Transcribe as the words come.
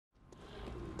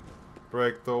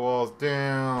Break the walls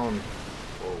down.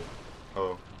 Whoa.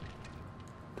 Oh.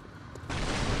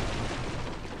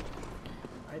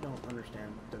 I don't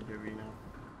understand WWE now.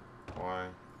 Why?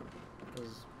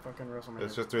 Because fucking WrestleMania.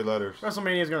 It's just 3 letters.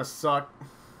 WrestleMania is gonna suck.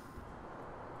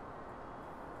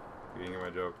 You didn't get my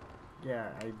joke.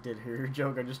 Yeah, I did hear your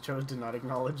joke. I just chose to not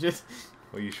acknowledge it.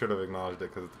 Well, you should have acknowledged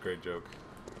it because it's a great joke.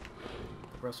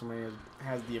 WrestleMania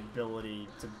has the ability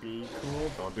to be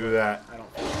cool. Don't do that. I don't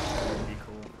think it's going to be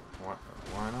cool.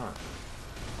 Why not?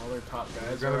 All their top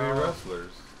guys They're gonna are be out.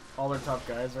 wrestlers. All their top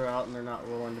guys are out, and they're not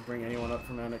willing to bring anyone up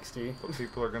from NXT. But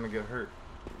people are gonna get hurt.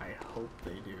 I hope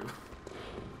they do.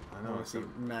 I I know. want to see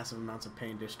massive amounts of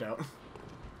pain dished out.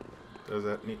 Does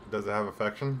it have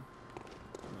affection?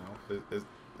 No. It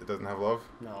doesn't have love.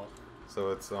 No. So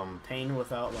it's Pain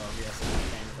without love. Yes, it's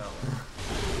pain without love.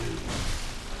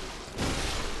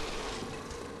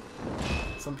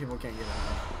 Some people can't get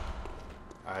enough.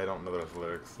 I don't know those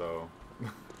lyrics, so.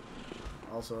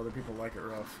 Also, other people like it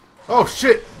rough. Oh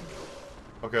shit!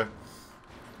 Okay.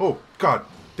 Oh god,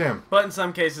 damn. But in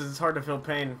some cases, it's hard to feel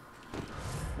pain.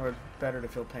 Or it's better to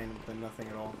feel pain than nothing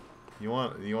at all. You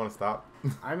want to stop?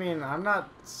 I mean, I'm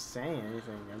not saying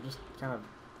anything. I'm just kind of.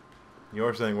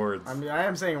 You're saying words. I mean, I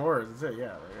am saying words. That's it.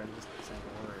 Yeah, like, I'm just saying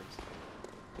words.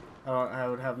 I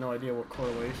would have no idea what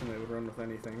correlation they would run with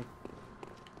anything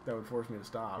that would force me to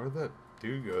stop. Where did that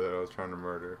dude go that I was trying to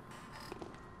murder?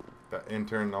 That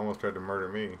intern almost tried to murder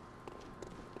me.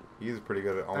 He's pretty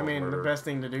good at almost murder. The best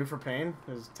thing to do for pain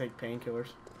is take painkillers.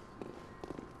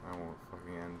 I won't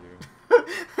fucking end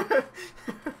you.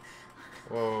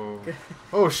 Whoa.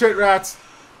 Oh shit, rats!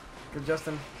 Good,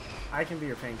 Justin. I can be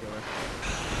your painkiller.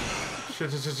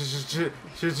 Shit, shit, shit, shit, shit,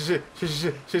 shit, shit,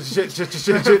 shit, shit, shit,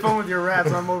 shit, Have shit. fun with your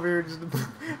rats. I'm over here just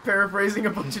paraphrasing a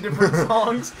bunch of different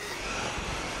songs.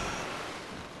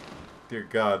 Dear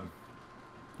God.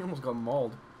 You almost got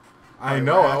mauled. I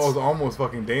know, that was almost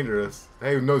fucking dangerous.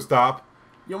 Hey, no, stop.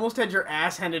 You almost had your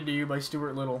ass handed to you by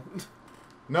Stuart Little.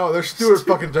 No, there's Stuart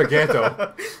fucking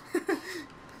Giganto.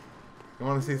 You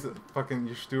want to see some fucking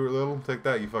your Stuart Little? Take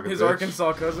that, you fucking His bitch.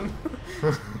 Arkansas cousin.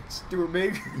 Stuart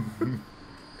Big.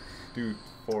 Dude,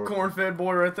 for Corn-fed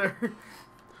boy right there.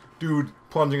 Dude,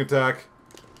 plunging attack.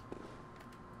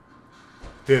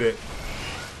 Did it.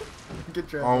 Get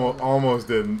trapped. Almost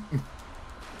didn't.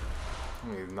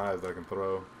 These knives that I can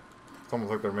throw. It's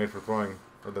almost like they're made for throwing.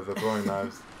 Or they're throwing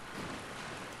knives.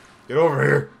 Get over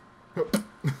here!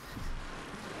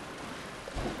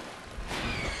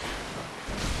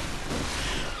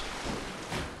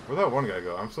 Where'd that one guy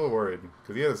go? I'm still worried.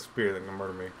 Because he had a spear that can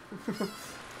murder me.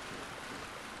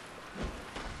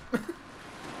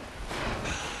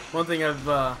 One thing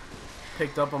I've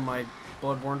picked up on my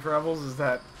Bloodborne travels is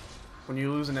that when you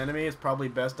lose an enemy, it's probably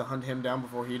best to hunt him down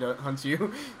before he hunts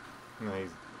you. No,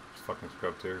 he's fucking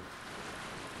scrubbed here.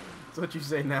 That's what you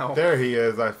say now. There he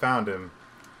is. I found him.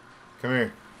 Come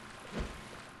here.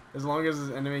 As long as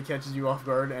the enemy catches you off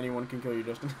guard, anyone can kill you,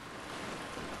 Justin.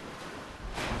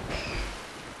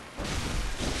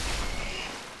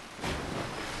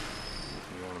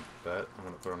 You want to bet? I'm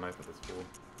going to throw a knife at this fool.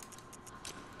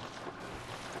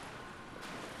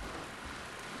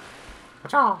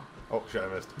 Wacha! Oh shit, I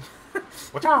missed.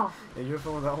 Wacha! Yeah, you have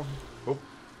fun with that one? Oh.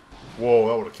 Whoa,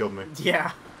 that would have killed me.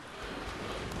 Yeah.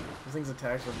 Those things'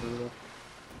 attacks are brutal.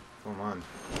 Come on.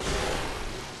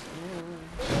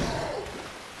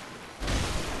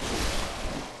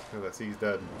 Oh, that C's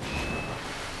dead.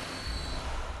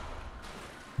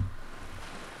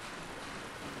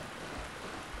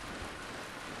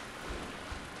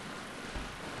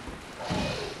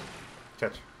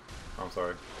 Catch. Oh, I'm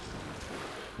sorry.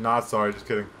 Not sorry, just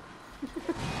kidding.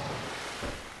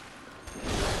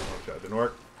 Oh shit, didn't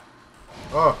work.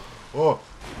 Oh! Oh!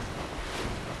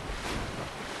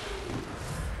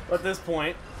 At this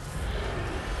point,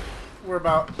 we're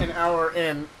about an hour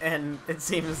in, and it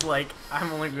seems like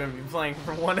I'm only going to be playing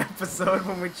for one episode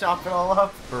when we chop it all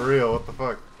up. For real, what the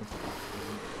fuck?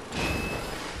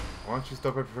 Why don't you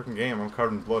stop at the freaking game? I'm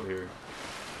covered in blood here.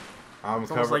 I'm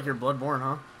It's almost like you're Bloodborne,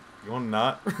 huh? You want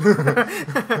not?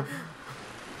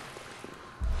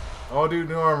 Oh, dude,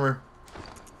 new armor.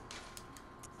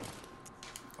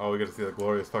 Oh, we get to see the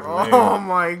glorious fucking name. Oh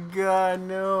my god,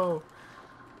 no.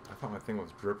 I thought my thing was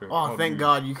dripping. Oh, thank dude.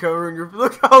 God you covering your...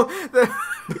 Look how...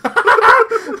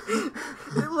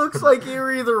 It looks like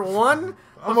you're either one...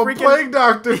 I'm a plague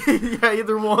doctor. Yeah,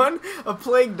 either one, a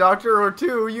plague doctor, or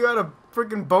two, you had a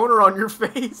freaking boner on your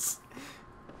face.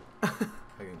 I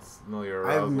can smell your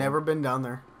arousal. I've never been down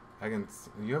there.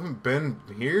 You haven't been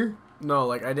here? No,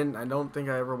 like, I don't think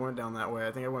I ever went down that way.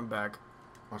 I think I went back.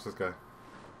 Watch this guy.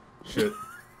 Shit.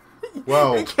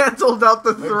 Well, it canceled out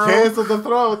the throw. It canceled the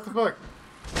throw. What the fuck?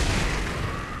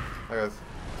 Hi guys.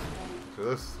 Do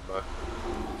this. Bye.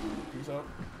 Peace out.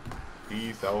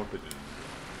 Peace out, bitches.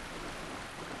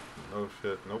 Oh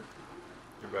shit. Nope.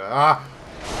 You're bad. Ah.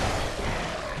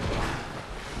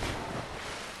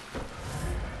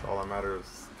 All that matters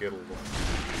is Skittles.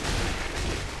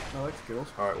 I like Skittles.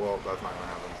 Alright, well, that's not gonna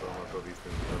happen, so I'm gonna throw these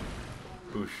things in.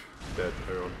 Boosh. Dead,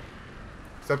 everyone.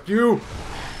 Except you!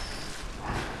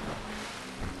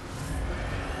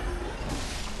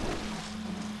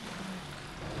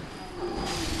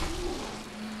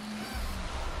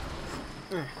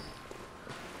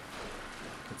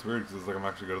 It's weird because it's like I'm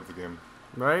actually good at the game.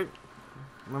 Right?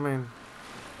 I mean,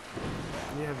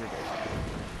 you have your day.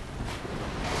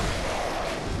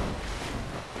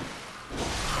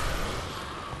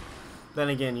 Then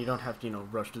again, you don't have to,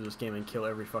 rush through this game and kill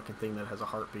every fucking thing that has a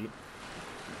heartbeat. You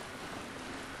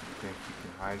think you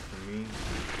can hide from me?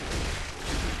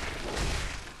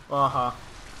 Uh-huh.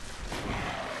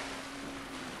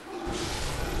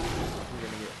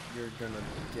 You're gonna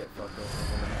get fucked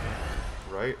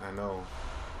over. Right? I know.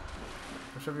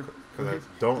 Because I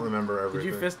don't remember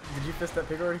everything. Did you fist that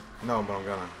pig already? No, but I'm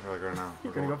gonna. Like right now.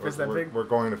 You're gonna go fist that pig? We're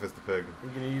going to fist the pig.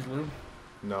 You're gonna use lube?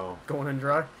 No. Going in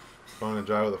dry? Going in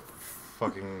dry with a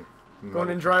fucking... Going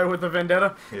in dry with a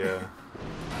vendetta? Yeah.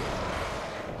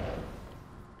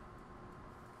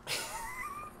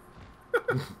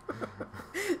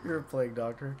 You're a plague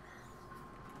doctor.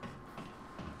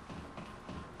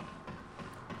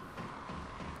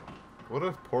 What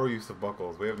if poor use of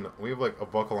buckles? We have like a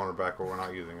buckle on our back, but we're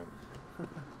not using it.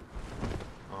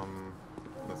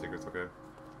 No secrets, okay.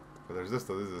 But there's this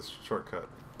though. This is a shortcut.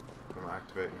 I'm gonna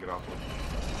activate and get off of.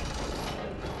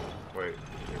 Wait.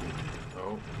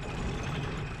 Oh.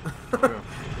 Yeah.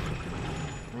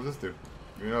 What does this do?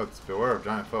 You know, it's beware of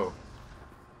giant foe.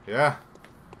 Yeah.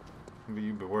 Maybe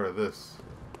you beware of this.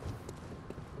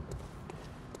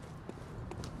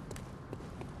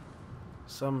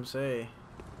 Some say,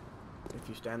 if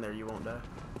you stand there, you won't die.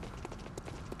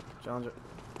 Challenge it.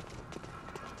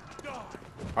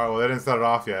 Alright, well, they didn't set it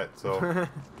off yet, so.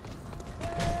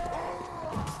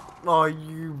 Oh,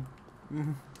 you.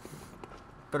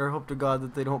 Better hope to God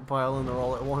that they don't pile in there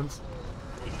all at once.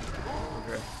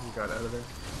 Okay, you got out of there.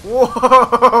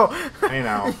 Whoa! Hey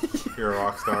now, you're a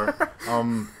rock star.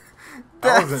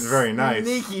 That wasn't very nice.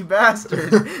 Sneaky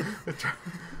bastard.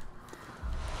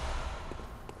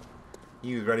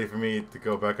 He was ready for me to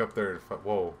go back up there.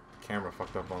 Whoa, camera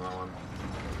fucked up on that one.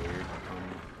 That's weird.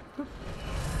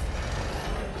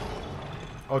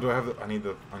 Oh, do I have the? I need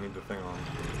the thing on.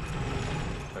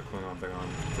 That cooldown thing on.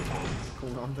 This one.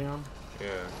 Cooldown thing on?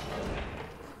 Yeah.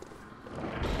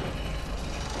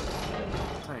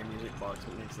 Tiny music box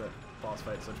that makes that boss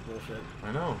fight such bullshit.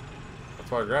 I know. That's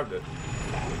why I grabbed it.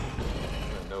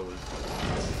 My nose.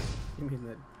 You mean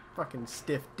that fucking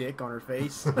stiff dick on her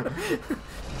face?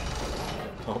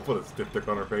 I'll put a stiff dick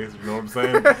on her face. You know what I'm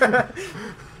saying?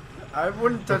 I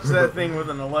wouldn't touch that thing with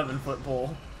an 11-foot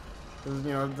pole. Because,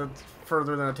 that's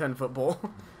further than a 10-foot pole.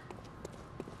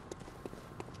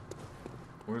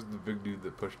 Where's the big dude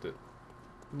that pushed it?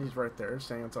 He's right there,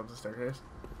 standing on top of the staircase.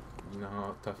 You know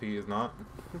how tough he is not?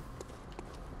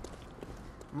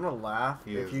 I'm gonna laugh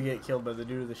He if is. you get killed by the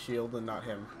dude with the shield and not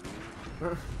him.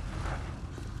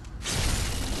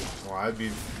 Well,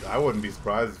 I wouldn't be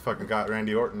surprised if fucking got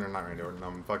Randy Orton, or not Randy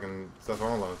Orton, fucking Seth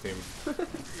Rollins on the team.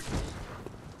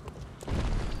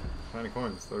 Tiny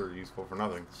coins, they're useful for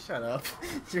nothing. Shut up.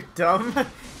 You're dumb.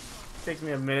 Takes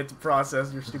me a minute to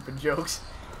process your stupid jokes.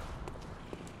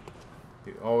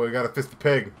 Oh, we gotta fist the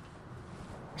pig.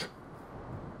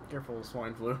 Careful of the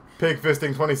swine flu. Pig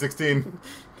fisting 2016.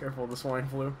 Careful of the swine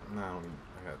flu. No,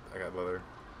 I got leather.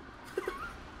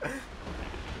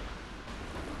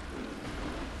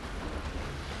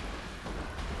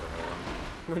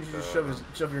 Why don't you just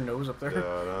shove your nose up there?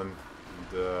 Da-dun,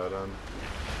 da-dun,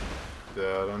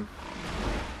 da-dun,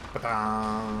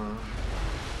 ba-da.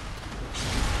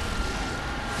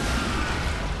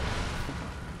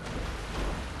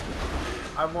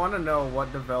 I want to know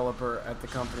what developer at the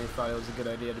company thought it was a good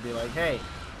idea to be like, hey,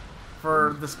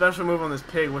 for the special move on this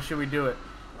pig, what should we do it?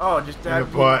 Oh, just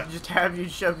have you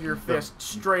shove your fist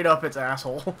straight up its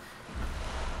asshole.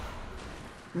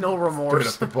 No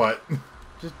remorse. Straight up the butt.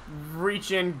 Just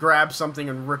reach in, grab something,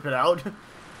 and rip it out.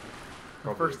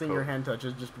 The first thing cool. your hand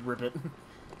touches, just rip it.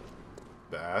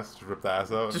 The ass? Just rip the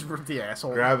ass out? Just rip the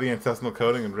asshole. Grab the intestinal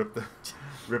coating and rip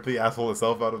the asshole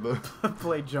itself out of the...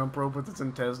 Play jump rope with its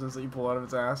intestines that you pull out of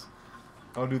its ass.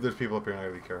 Oh, dude, there's people up here and I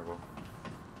gotta be careful.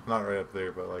 Not right up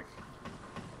there, but like...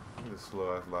 This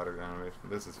slow-ass ladder animation.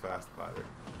 This is fast ladder.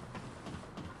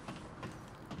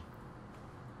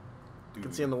 You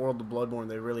can see in the world of Bloodborne,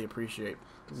 they really appreciate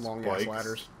long ass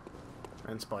ladders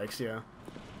and spikes. Yeah.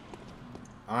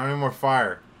 I don't have any more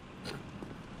fire.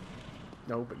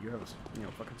 No, but you have a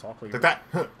fucking saw cleaver. Like that.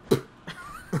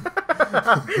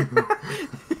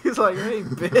 He's like, hey,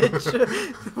 bitch.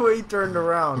 The way he turned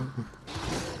around.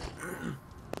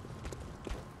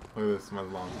 Look at this, my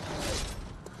long.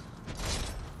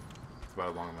 It's about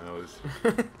as long as my nose.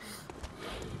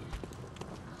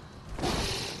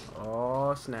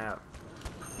 Oh, snap.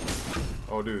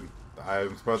 Oh, dude.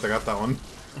 I'm surprised I got that one.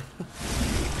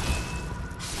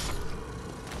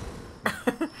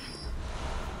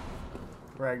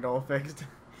 Ragdoll fixed.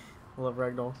 I love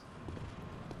ragdolls.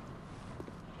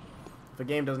 If a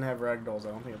game doesn't have ragdolls,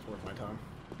 I don't think it's worth my time.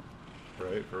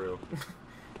 Right, for real.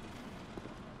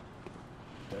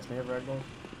 Destiny have ragdolls?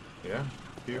 Yeah,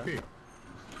 PvP. I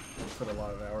put a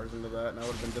lot of hours into that, and I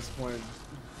would have been disappointed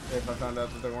if I found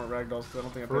out that there weren't ragdolls, because I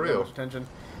don't think I paid that much attention.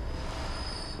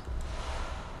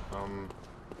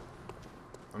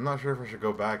 I'm not sure if I should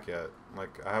go back yet.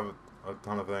 Like, I have a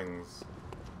ton of things.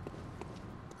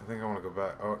 I think I want to go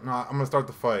back. Oh, no, I'm going to start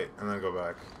the fight and then go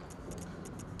back.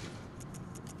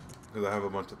 Because I have a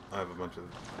bunch of